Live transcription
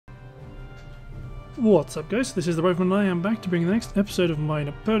What's up guys, this is the Rifleman. I am back to bring the next episode of my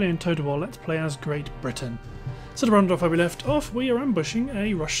Napoleon Total War Let's Play as Great Britain. So to round off where we left off, we are ambushing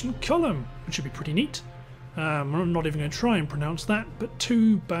a Russian column, which should be pretty neat. I'm not even going to try and pronounce that, but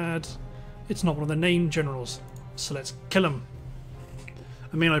too bad it's not one of the named generals. So let's kill him.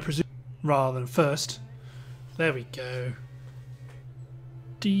 I mean, I presume rather than first. There we go.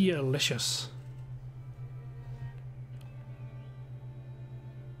 Delicious.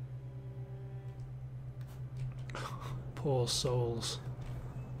 Poor souls.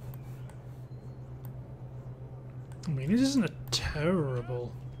 I mean, this isn't a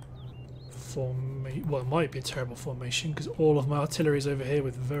terrible formation. Well, it might be a terrible formation because all of my artillery is over here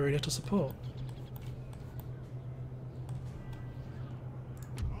with very little support.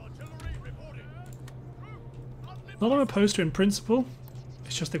 Not that I'm opposed to in principle,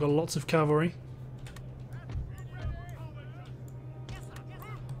 it's just they've got lots of cavalry.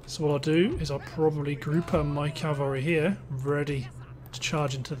 So what I'll do is I'll probably group up my cavalry here, ready to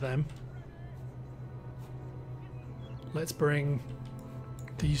charge into them. Let's bring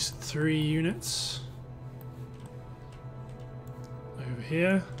these 3 units over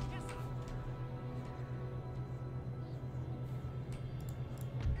here.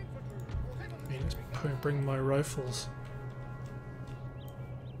 Let's bring my rifles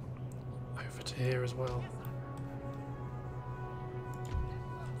over to here as well.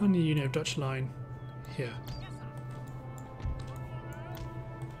 And the unit of Dutch line here.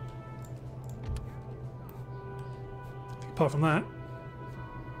 Apart from that,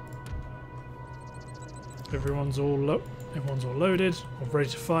 everyone's all loaded, or ready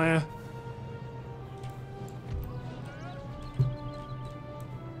to fire.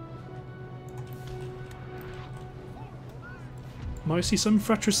 Might see some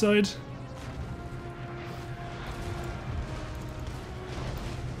fratricide.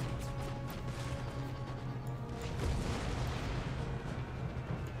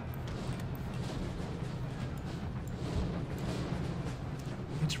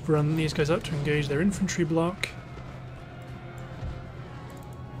 Run these guys up to engage their infantry block.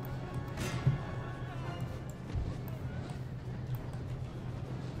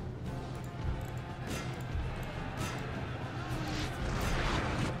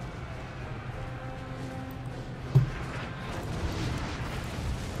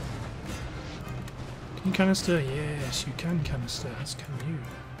 Can you canister? Yes, you can canister. As can you.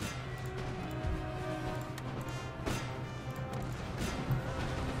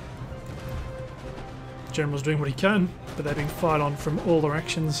 General's doing what he can, but they're being fired on from all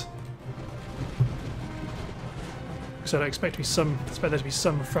directions. So I expect there to be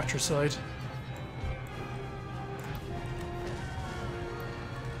some fratricide.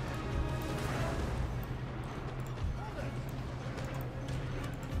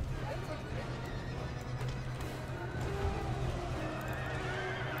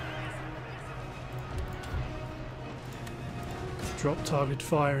 Drop target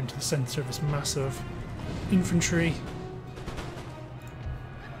fire into the centre of this massive infantry.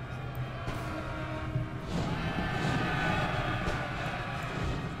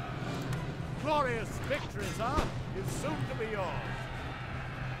 Glorious victory, sir, is soon to be yours.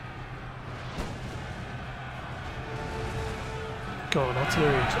 God,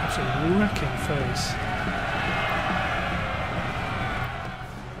 artillery is absolutely wrecking foes.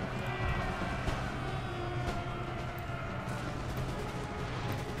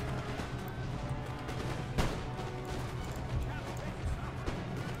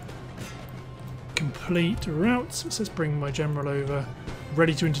 Complete routes. So let's bring my general over,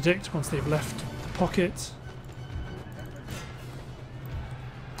 ready to interdict once they've left the pocket.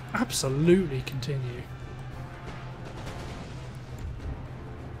 Absolutely continue.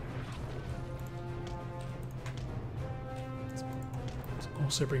 Let's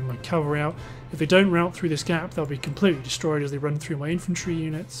also bring my cavalry out. If they don't route through this gap, they'll be completely destroyed as they run through my infantry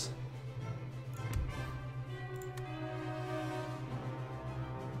units.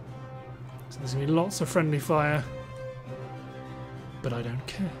 There's going to be lots of friendly fire, but I don't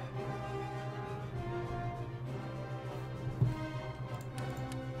care.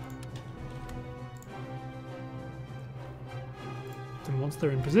 Then once they're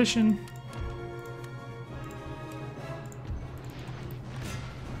in position,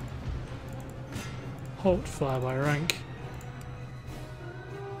 halt fire by rank.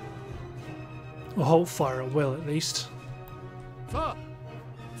 Or halt fire at will, at least. Sir!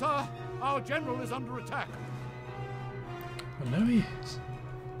 Sir! Our general is under attack. I know he is.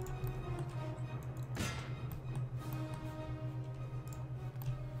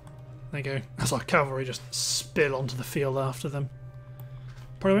 There you go. As our cavalry just spill onto the field after them.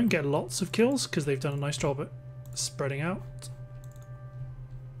 Probably won't get lots of kills because they've done a nice job at spreading out.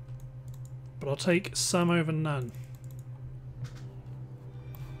 But I'll take some over none.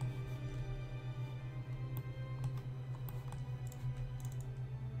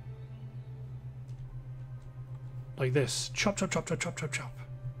 Like this. Chop, chop, chop, chop, chop, chop, chop.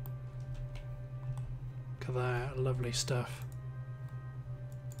 Look at that. Lovely stuff.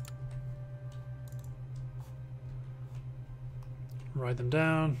 Ride them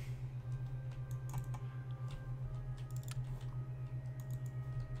down.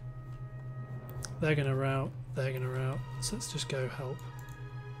 They're going to rout. They're going to rout. So let's just go help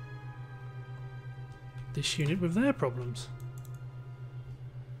this unit with their problems.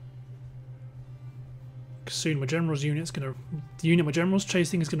 Soon my general's unit's gonna, the unit my general's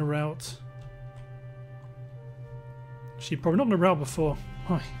chasing is gonna rout. She's probably not gonna rout before.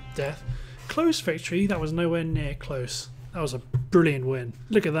 Oh, death. Close victory. That was nowhere near close. That was a brilliant win.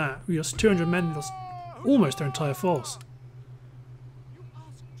 Look at that. We lost 200 men. Lost almost their entire force.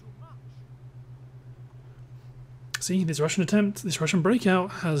 See, this Russian attempt, this Russian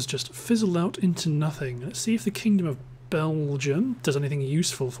breakout has just fizzled out into nothing. Let's see if the Kingdom of Belgium does anything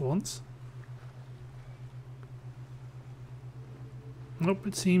useful for once. Nope,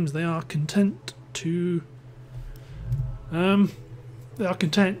 it seems they are content to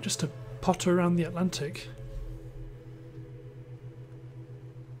just to potter around the Atlantic.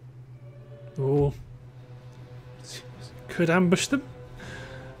 Oh, could ambush them,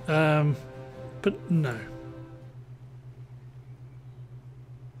 but no.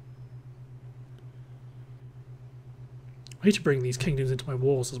 I need to bring these kingdoms into my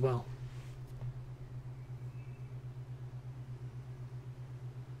wars as well.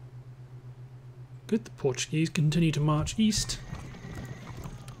 Good, the Portuguese continue to march east.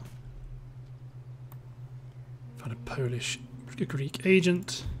 Found a Polish, a Greek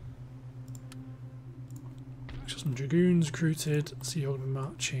agent. Some dragoons recruited. So you're going to be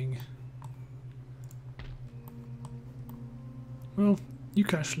marching. Well, you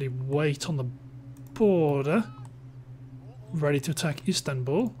can actually wait on the border, ready to attack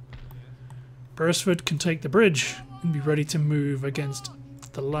Istanbul. Beresford can take the bridge and be ready to move against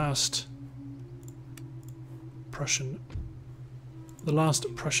the last Prussian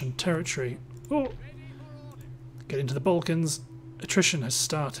territory. Oh, get into the Balkans. Attrition has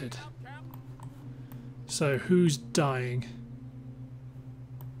started. So who's dying?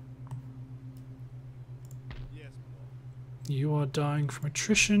 You are dying from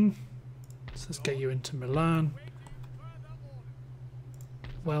attrition. So let's get you into Milan.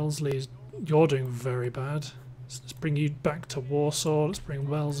 Wellesley, you're doing very bad. So let's bring you back to Warsaw. Let's bring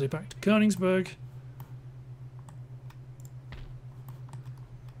Wellesley back to Königsberg.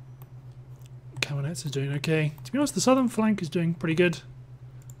 Kamenetz is doing okay. To be honest, the southern flank is doing pretty good.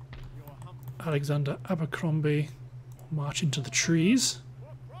 Alexander Abercrombie will march into the trees.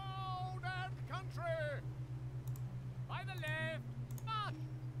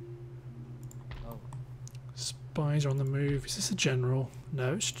 Spies are on the move. Is this a general?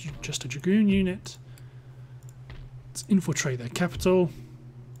 No, it's just a dragoon unit. Let's infiltrate their capital.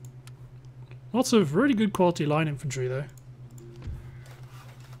 Lots of really good quality line infantry though.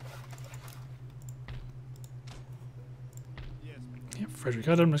 Frederick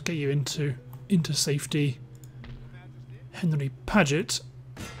Adam, let's get you into safety. Henry Paget.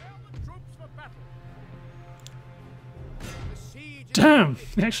 Damn!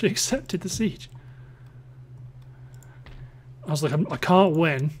 He actually accepted the siege. I was like, I can't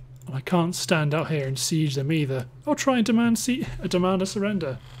win, and I can't stand out here and siege them either. I'll try and demand a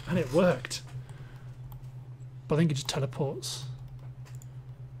surrender, and it worked. But I think it just teleports.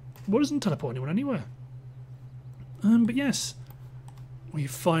 What doesn't teleport anyone anywhere? But yes. We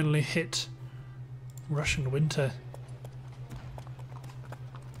finally hit Russian winter.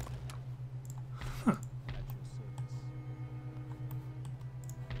 Huh.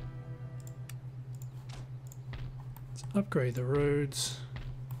 Let's upgrade the roads.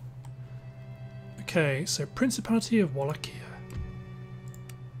 Okay, so Principality of Wallachia.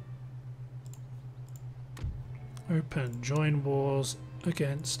 Open, join wars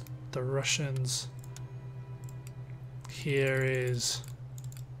against the Russians. Here is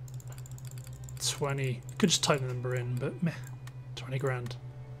 20. Could just type the number in, but meh. 20 grand.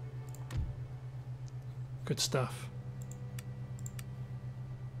 Good stuff.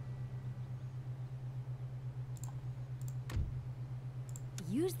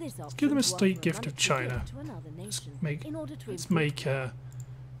 Use this Let's give them a state gift of China. Let's make our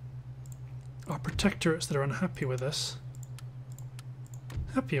protectorates that are unhappy with us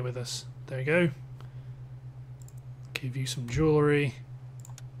happier with us. There you go. Give you some jewellery.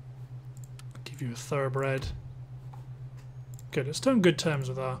 give you a thoroughbred. Good, it's still on good terms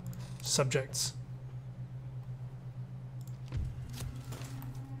with our subjects.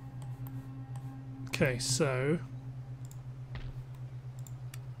 Okay, so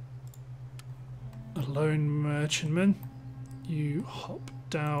a lone merchantman. You hop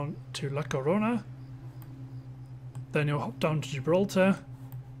down to La Corona. Then you'll hop down to Gibraltar.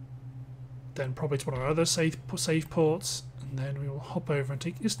 Then probably to one of our other safe ports. And then we will hop over and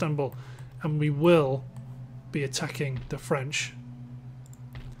take Istanbul. And we will be attacking the French.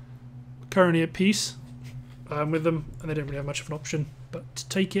 We're currently at peace with them, and they don't really have much of an option but to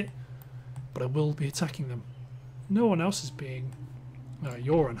take it. But I will be attacking them. No one else is being...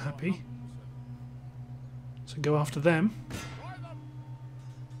 you're unhappy. So go after them.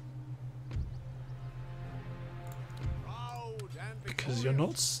 Because you're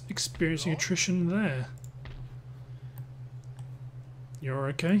not experiencing attrition there. You're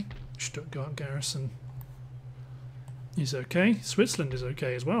okay. Stuttgart garrison is okay. Switzerland is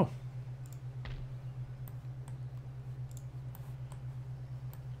okay as well.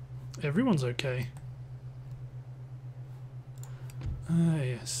 Everyone's okay. Ah,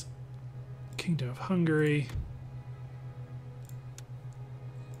 yes. Kingdom of Hungary.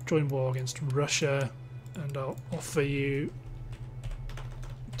 Join war against Russia, and I'll offer you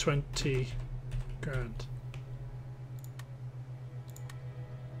 20 grand.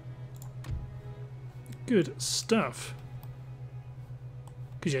 Good stuff.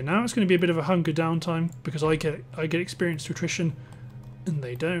 Because yeah, now it's going to be a bit of a hunger downtime because I get experience to attrition, and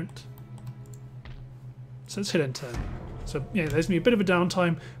they don't. So let's hit enter. So yeah, there's going to be a bit of a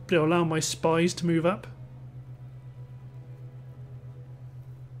downtime, but it'll allow my spies to move up.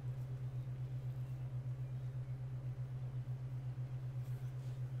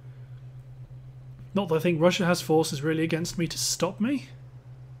 Not that I think Russia has forces really against me to stop me.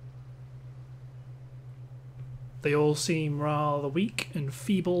 They all seem rather weak and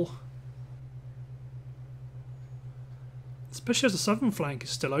feeble. Especially as the southern flank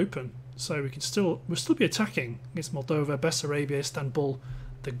is still open. So we'll still be attacking against Moldova, Bessarabia, Istanbul,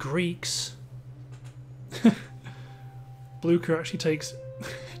 the Greeks. Blucher actually takes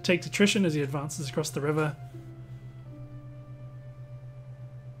attrition as he advances across the river.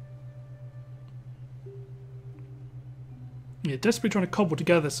 You're desperately trying to cobble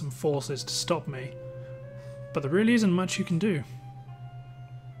together some forces to stop me. But there really isn't much you can do.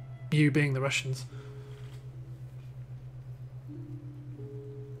 You being the Russians.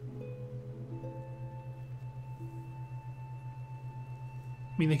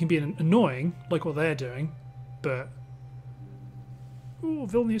 I mean, they can be annoying, like what they're doing, but... Ooh,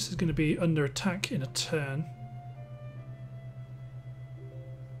 Vilnius is going to be under attack in a turn.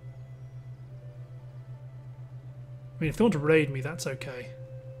 I mean, if they want to raid me, that's okay.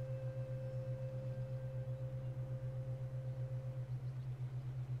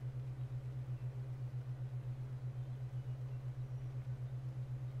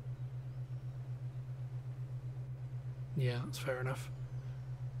 Yeah, that's fair enough.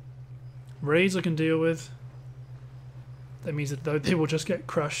 Raids I can deal with. That means that they will just get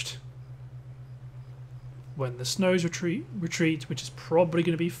crushed when the snows retreat, which is probably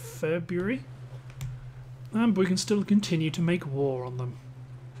going to be February. But we can still continue to make war on them.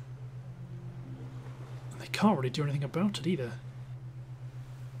 And they can't really do anything about it either.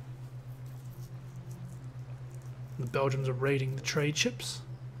 The Belgians are raiding the trade ships.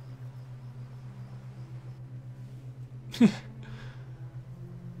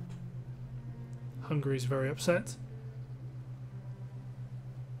 Hungary's very upset.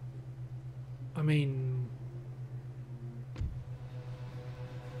 I mean...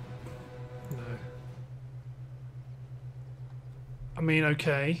 No. I mean,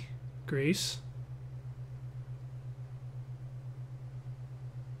 okay. Greece.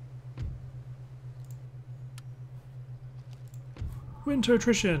 Winter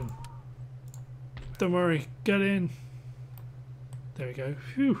attrition. Don't worry, get in. There we go.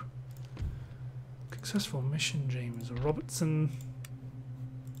 Phew. Successful mission, James Robertson.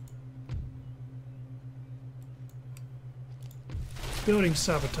 Building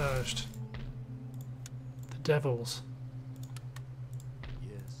sabotaged. The devils.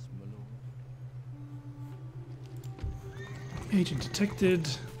 Yes, my lord. Agent detected.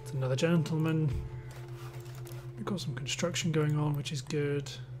 It's another gentleman. We've got some construction going on, which is good.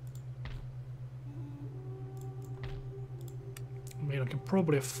 I mean, I can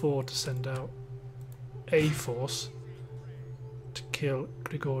probably afford to send out a force to kill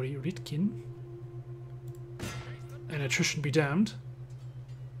Grigory Rytkin. And attrition be damned.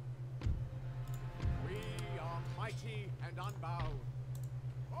 We are mighty and unbound.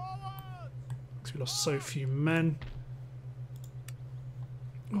 Forward! because we lost so few men.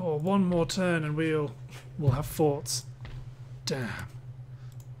 Oh, one more turn and we'll have forts. Damn.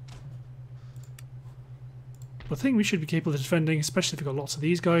 I think we should be capable of defending, especially if we've got lots of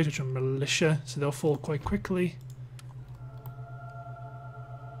these guys, which are militia, so they'll fall quite quickly.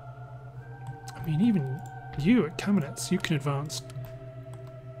 I mean, even you at Kamenets, you can advance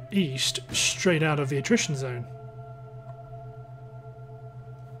east straight out of the attrition zone.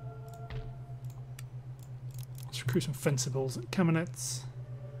 Let's recruit some fencibles at Kamenets.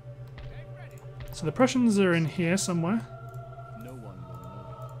 So the Prussians are in here somewhere. No one will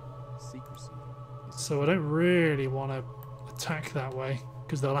know it. Secrecy. So I don't really want to attack that way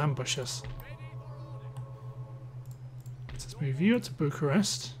because they'll ambush us. Let's move you up to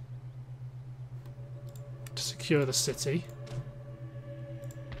Bucharest to secure the city.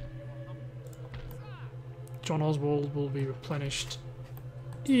 John Oswald will be replenished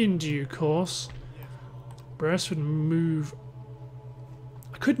in due course. Brest would move.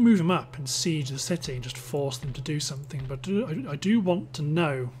 I could move him up and siege the city and just force them to do something, but I do want to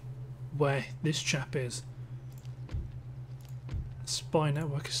know where this chap is. Spy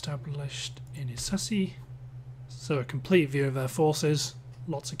network established in Isasi. So a complete view of their forces.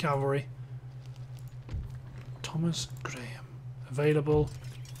 Lots of cavalry. Thomas Graham. Available.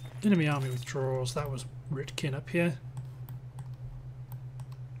 Enemy army withdraws. That was Ritkin up here.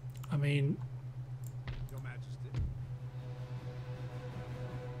 I mean... Your Majesty.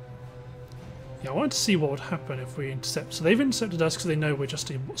 Yeah, I wanted to see what would happen if we intercept. So they've intercepted us because they know we're just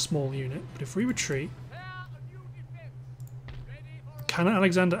a small unit. But if we retreat, can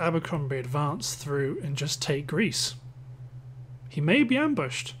Alexander Abercrombie advance through and just take Greece? He may be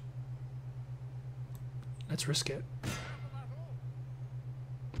ambushed. Let's risk it.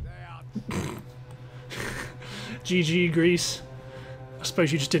 GG Greece. I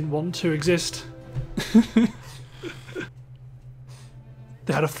suppose you just didn't want to exist.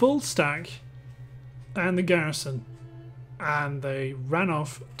 They had a full stack and the garrison, and they ran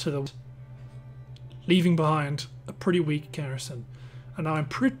off to the, leaving behind a pretty weak garrison. And now I'm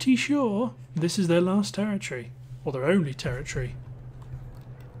pretty sure this is their last territory, or their only territory.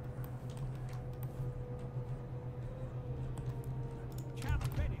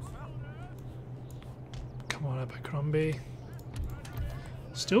 Come on, Abercrombie.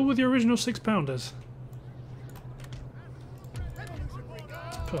 Still with the original 6-pounders.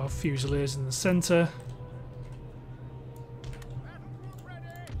 Put our Fusiliers in the centre.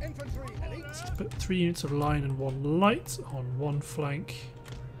 Let's put 3 units of line and 1 light on one flank.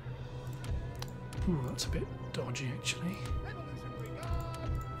 Ooh, that's a bit dodgy actually.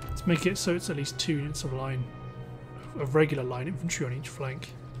 Let's make it so it's at least 2 units of line, of regular line infantry on each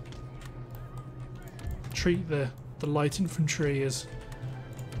flank. Treat the light infantry as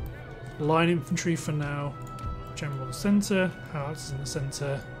line infantry for now. General in the centre, howitzers in the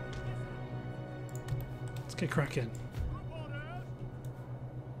centre. Let's get cracking.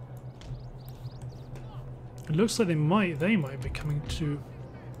 It looks like they might be coming to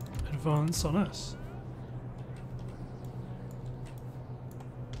advance on us.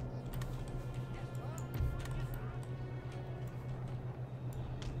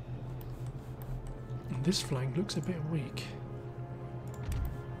 And this flank looks a bit weak.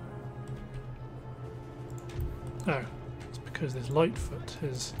 Oh, it's because this Lightfoot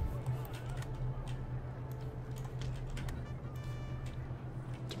is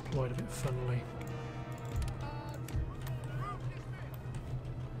deployed a bit funnily.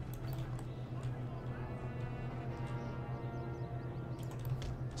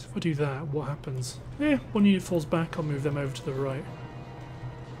 So if I do that, what happens? Yeah, 1 unit falls back, I'll move them over to the right.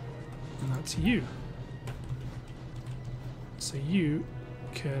 And that's you. So you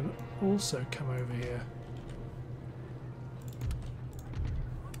can also come over here.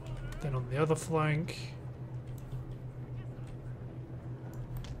 Then on the other flank,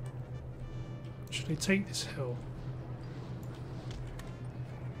 should I take this hill?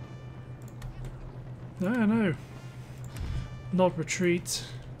 No, not retreat.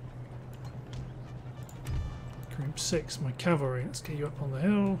 Group 6, my cavalry. Let's get you up on the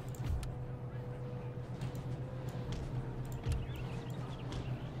hill.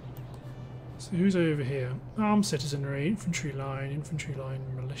 So who's over here? Armed citizenry, infantry line,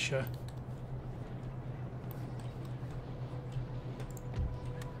 militia.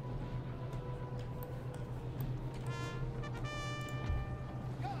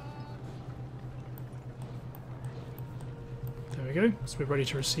 There we go. So we're ready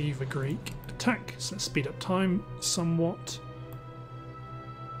to receive a Greek attack. So let's speed up time somewhat.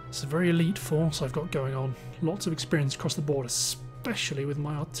 It's a very elite force I've got going on. Lots of experience across the board, especially with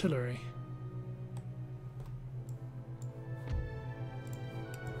my artillery.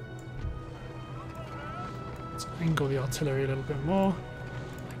 angle the artillery a little bit more.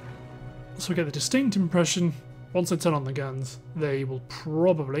 So we get the distinct impression, once I turn on the guns, they will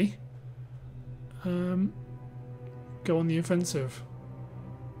probably go on the offensive.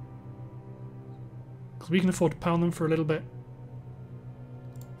 Because we can afford to pound them for a little bit.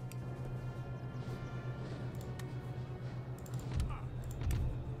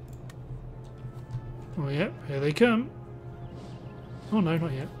 Oh yep, here they come. Oh no,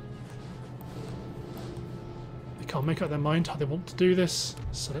 not yet. They can't make up their mind how they want to do this,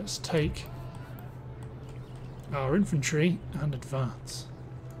 so let's take our infantry and advance.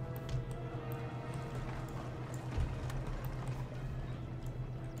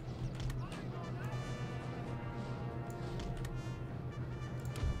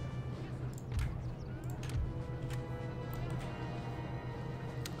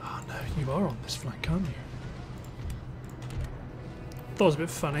 Oh no, you are on this flank, aren't you? Thought it was a bit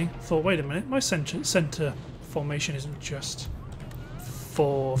funny. Thought, wait a minute, my centre formation isn't just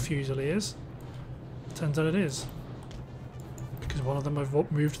 4 Fusiliers. Turns out it is. Because one of them have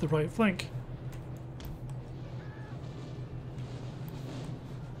moved to the right flank.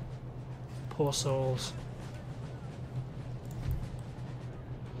 Poor souls.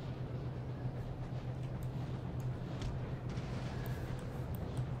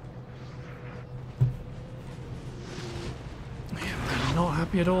 Yeah, they're not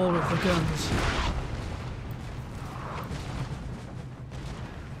happy at all with the guns.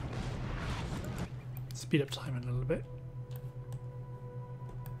 Speed up time a little bit.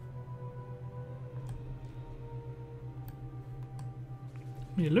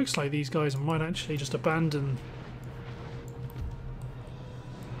 I mean, it looks like these guys might actually just abandon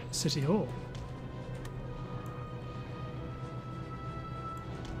City Hall.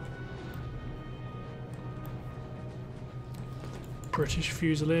 British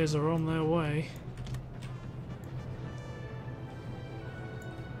Fusiliers are on their way.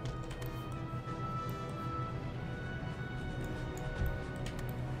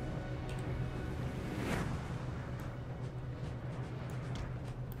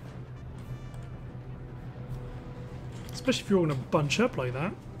 Especially if you're all going to bunch up like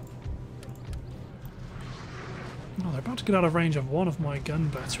that. Oh, they're about to get out of range of one of my gun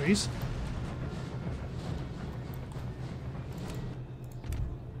batteries.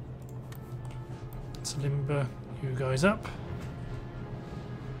 Let's limber you guys up.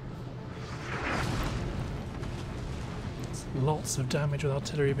 There's lots of damage with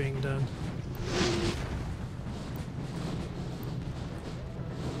artillery being done.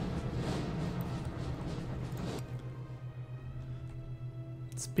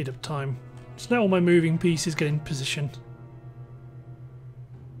 Speed up time. Just let all my moving pieces get in position.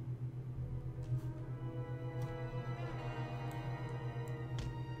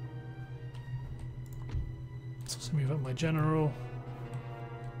 Let's also move up my general.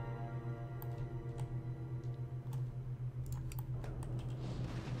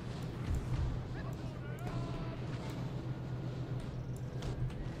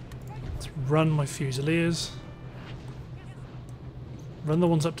 Let's run my Fusiliers. Run the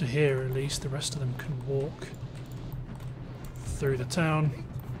ones up to here at least, the rest of them can walk through the town.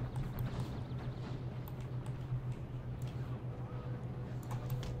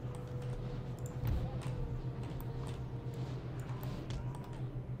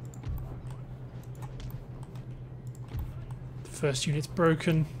 The first unit's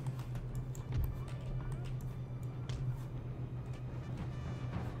broken.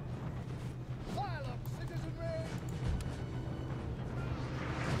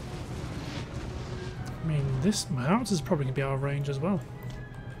 My house is probably going to be out of range as well.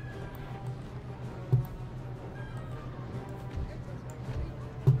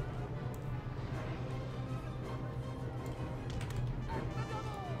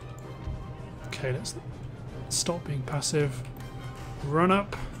 Okay, let's stop being passive. Run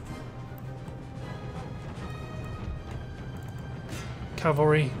up.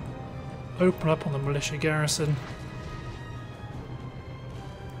 Cavalry, open up on the militia garrison.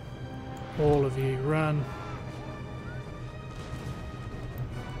 All of you run.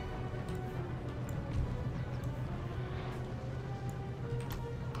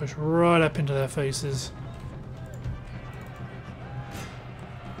 Push right up into their faces.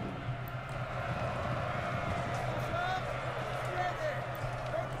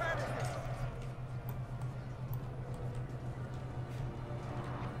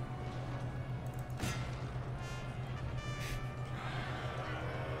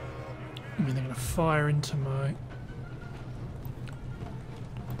 I mean, they're going to fire into my...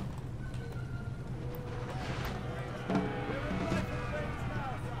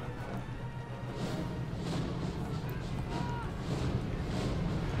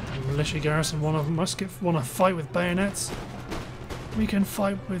 militia garrison want to fight with bayonets. We can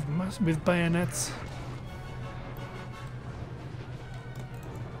fight with bayonets.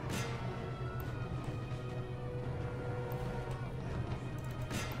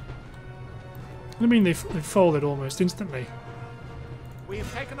 I mean, they folded almost instantly. We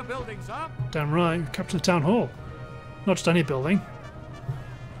have taken a building, sir. Damn right, we captured the town hall. Not just any building.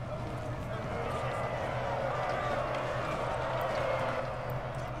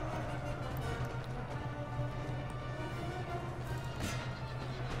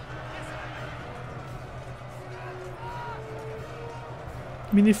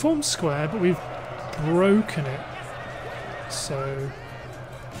 I mean, they formed square, but we've broken it. So...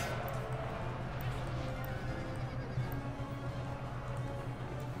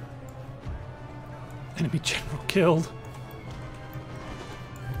 enemy general killed.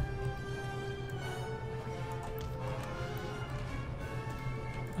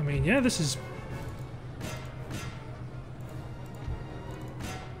 I mean, yeah, this is...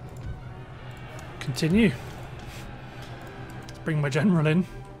 continue. Let's bring my general in.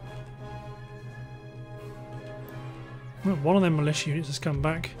 Well, one of them militia units has come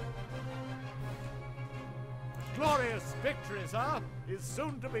back. Glorious victory, sir, is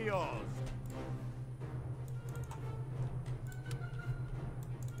soon to be yours.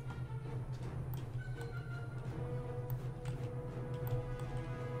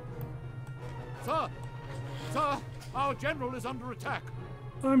 Sir, our general is under attack.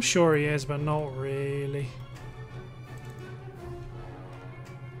 I'm sure he is, but not really.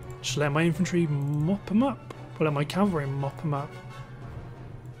 Just let my infantry mop him up. Or let my cavalry mop him up.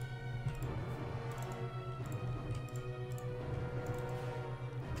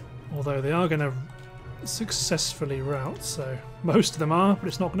 Although they are going to successfully rout, so most of them are, but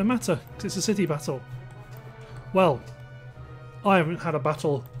it's not going to matter because it's a city battle. Well, I haven't had a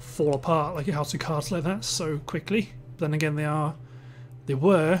battle fall apart like a house of cards like that so quickly. But then again, they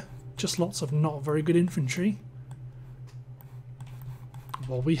were just lots of not very good infantry.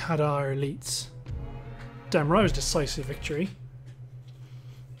 Well, we had our elites. Damn right, it was decisive victory.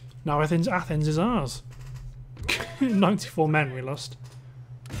 Now Athens is ours. 94 men we lost.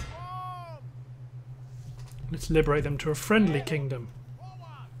 Let's liberate them to a friendly kingdom.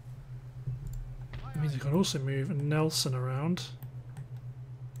 That means we can also move Nelson around.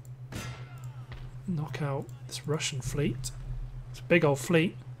 Knock out this Russian fleet. It's a big old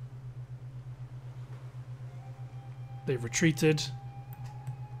fleet. They've retreated.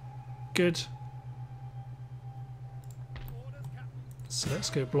 Good. So let's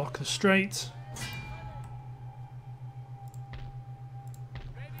go block the strait.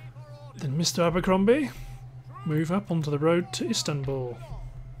 Then Mr. Abercrombie, move up onto the road to Istanbul.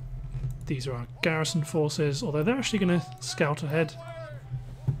 These are our garrison forces, although they're actually going to scout ahead.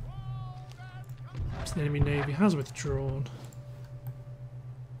 So the enemy navy has withdrawn.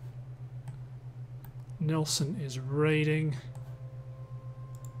 Nelson is raiding.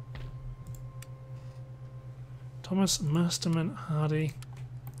 Thomas, Masterman, Hardy.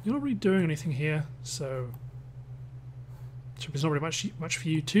 You're not really doing anything here, so there's not really much for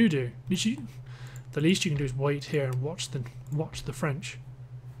you to do. The least you can do is wait here and watch the French.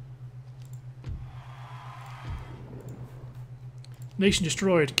 Nation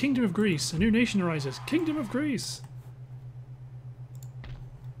destroyed. Kingdom of Greece. A new nation arises. Kingdom of Greece.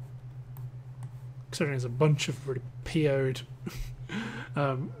 Considering there's a bunch of really PO'd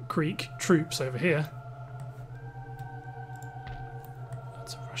Greek troops over here.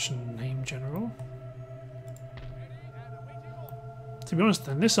 That's a Russian name general. To be honest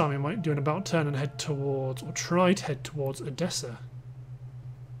then, this army might do an about turn and head towards, or try to head towards Odessa.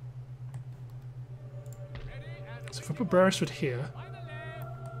 So if I put Beresford here,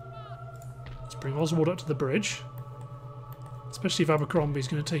 let's bring Oswald up to the bridge. Especially if Abercrombie's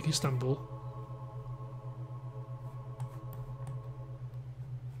going to take Istanbul.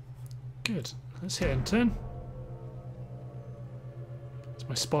 Good. Let's hit end turn. As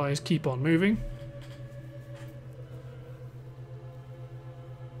my spies keep on moving.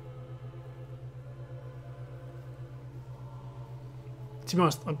 To be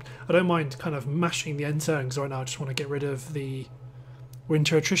honest, I don't mind kind of mashing the end turn because right now I just want to get rid of the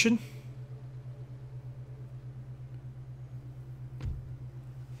winter attrition.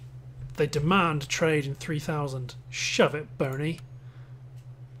 They demand trade in 3,000. Shove it, Boney.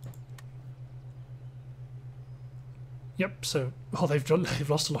 Yep, so they've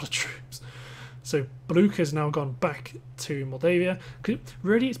lost a lot of troops. So Blucher's now gone back to Moldavia.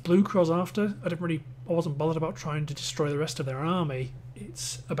 Really, it's Blucher I was after. I wasn't bothered about trying to destroy the rest of their army.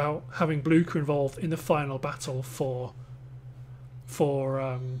 It's about having Blucher involved in the final battle for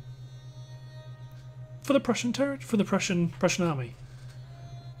for the Prussian territory, for the Prussian army.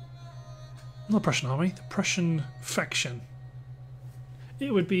 Not the Prussian army, the Prussian faction.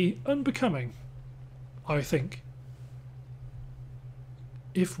 It would be unbecoming, I think,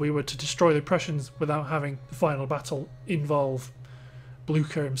 if we were to destroy the Prussians without having the final battle involve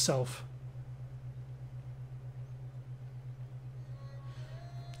Blucher himself.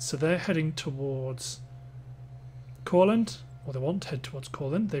 So they're heading towards Courland, or they want to head towards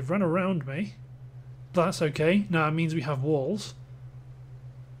Courland. They've run around me. That's okay. Now it means we have walls.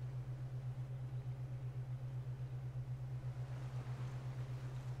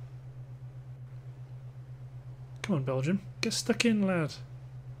 Come on, Belgium. Get stuck in, lad.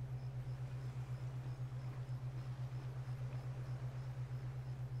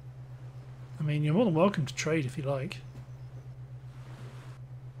 I mean, you're more than welcome to trade if you like.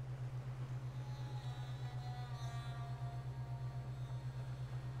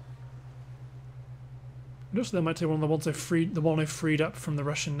 It looks like they might take one of the ones I've freed up from the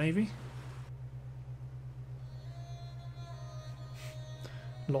Russian Navy.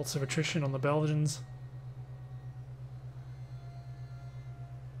 Lots of attrition on the Belgians.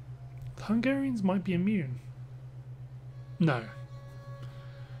 The Hungarians might be immune. No.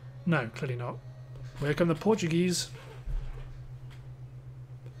 No, clearly not. Here come the Portuguese.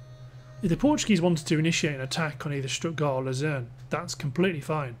 If the Portuguese wanted to initiate an attack on either Stuttgart or Luzern, that's completely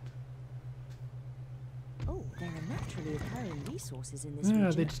fine. Oh, there are naturally occurring resources in this Yeah,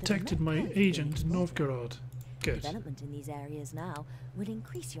 region they that are detected not my currently agent in being Novgorod. Good. Development in these areas now will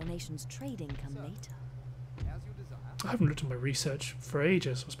increase your nation's trade income later. I haven't looked at my research for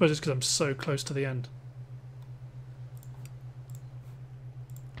ages. I suppose it's because I'm so close to the end.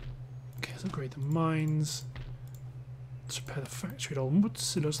 Okay, let's upgrade the mines. Let's repair the factory at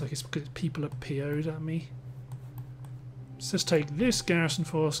Olmutz. It looks like it's because people are PO'd at me. So let's take this garrison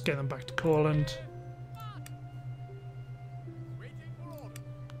force, get them back to Courland.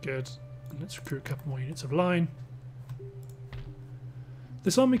 Good. And let's recruit a couple more units of line.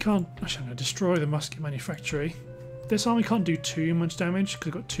 This army can't... Actually, I'm going to destroy the musket manufactory. This army can't do too much damage because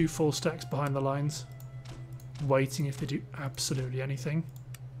I've got 2 full stacks behind the lines, waiting if they do absolutely anything.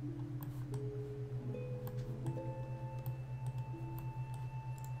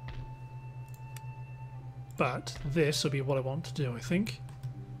 But this will be what I want to do, I think.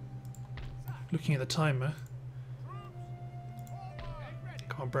 Looking at the timer.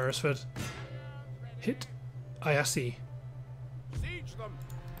 Come on, Beresford. Hit Ayasi.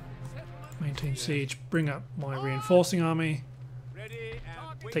 Maintain siege. Bring up my reinforcing army.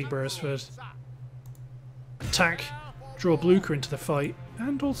 Take Beresford. Attack. Draw Blucher into the fight.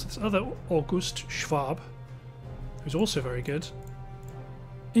 And also this other August Schwab, who's also very good,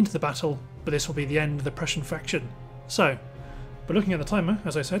 into the battle. But this will be the end of the Prussian faction. So, but looking at the timer,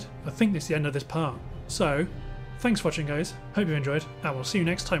 as I said, I think this is the end of this part. So, thanks for watching, guys. Hope you enjoyed, and we'll see you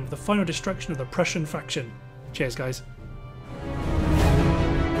next time with the final destruction of the Prussian faction. Cheers, guys.